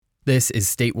This is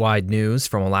statewide news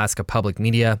from Alaska Public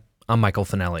Media. I'm Michael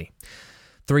Finelli.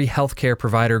 3 healthcare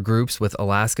provider groups with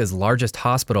Alaska's largest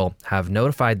hospital have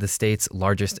notified the state's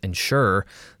largest insurer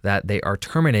that they are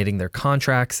terminating their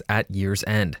contracts at year's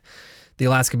end. The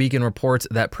Alaska Beacon reports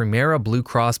that Premera Blue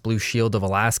Cross Blue Shield of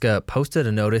Alaska posted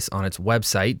a notice on its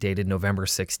website dated November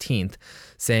 16th,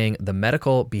 saying the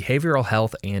medical, behavioral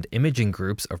health, and imaging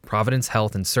groups of Providence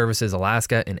Health and Services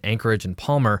Alaska in Anchorage and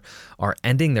Palmer are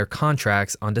ending their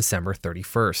contracts on December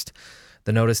 31st.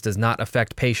 The notice does not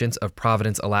affect patients of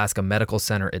Providence Alaska Medical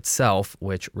Center itself,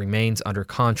 which remains under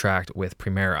contract with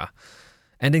Premera.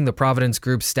 Ending the Providence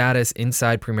Group's status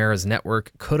inside Premera's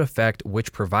network could affect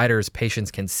which providers patients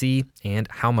can see and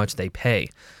how much they pay.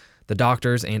 The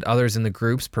doctors and others in the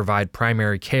groups provide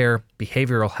primary care,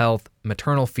 behavioral health,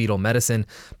 maternal fetal medicine,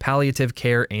 palliative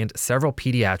care, and several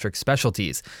pediatric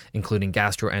specialties, including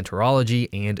gastroenterology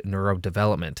and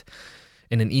neurodevelopment.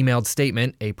 In an emailed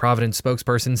statement, a Providence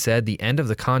spokesperson said the end of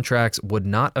the contracts would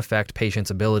not affect patients'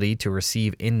 ability to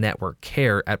receive in-network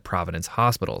care at Providence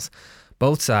hospitals.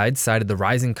 Both sides cited the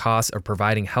rising costs of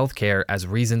providing health care as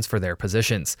reasons for their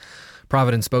positions.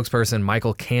 Providence spokesperson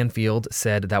Michael Canfield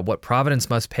said that what Providence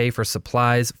must pay for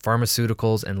supplies,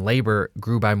 pharmaceuticals, and labor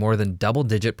grew by more than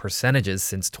double-digit percentages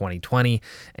since 2020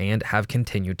 and have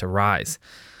continued to rise.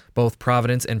 Both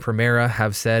Providence and Premera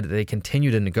have said they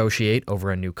continue to negotiate over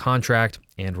a new contract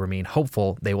and remain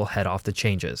hopeful they will head off the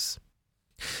changes.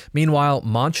 Meanwhile,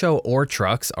 Manh Choh ore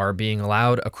trucks are being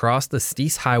allowed across the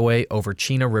Steese Highway over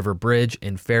Chena River Bridge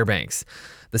in Fairbanks.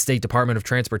 The State Department of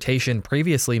Transportation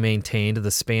previously maintained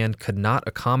the span could not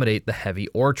accommodate the heavy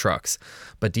ore trucks,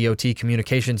 but DOT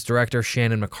Communications Director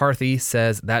Shannon McCarthy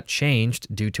says that changed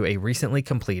due to a recently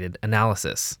completed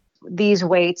analysis. These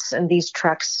weights and these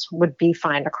trucks would be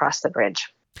fine across the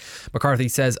bridge. McCarthy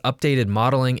says updated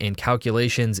modeling and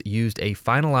calculations used a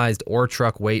finalized ore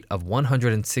truck weight of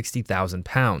 160,000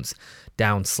 pounds,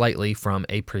 down slightly from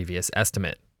a previous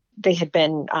estimate. They had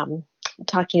been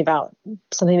talking about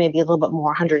something maybe a little bit more,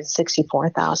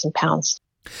 164,000 pounds.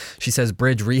 She says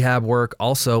bridge rehab work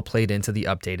also played into the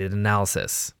updated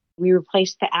analysis. We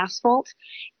replaced the asphalt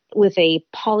with a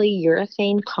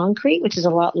polyurethane concrete, which is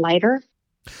a lot lighter.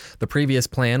 The previous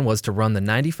plan was to run the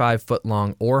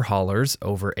 95-foot-long ore haulers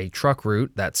over a truck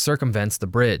route that circumvents the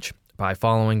bridge by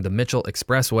following the Mitchell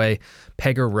Expressway,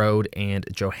 Pegger Road, and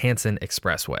Johansson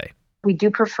Expressway. We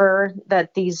do prefer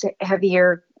that these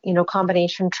heavier,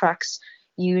 combination trucks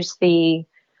use the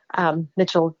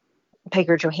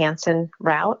Mitchell-Pegger-Johansson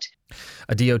route.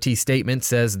 A DOT statement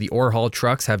says the ore haul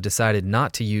trucks have decided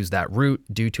not to use that route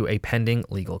due to a pending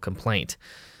legal complaint.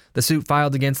 The suit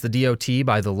filed against the DOT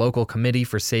by the local Committee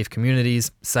for Safe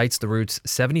Communities cites the route's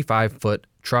 75-foot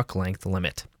truck length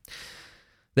limit.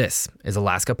 This is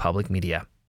Alaska Public Media.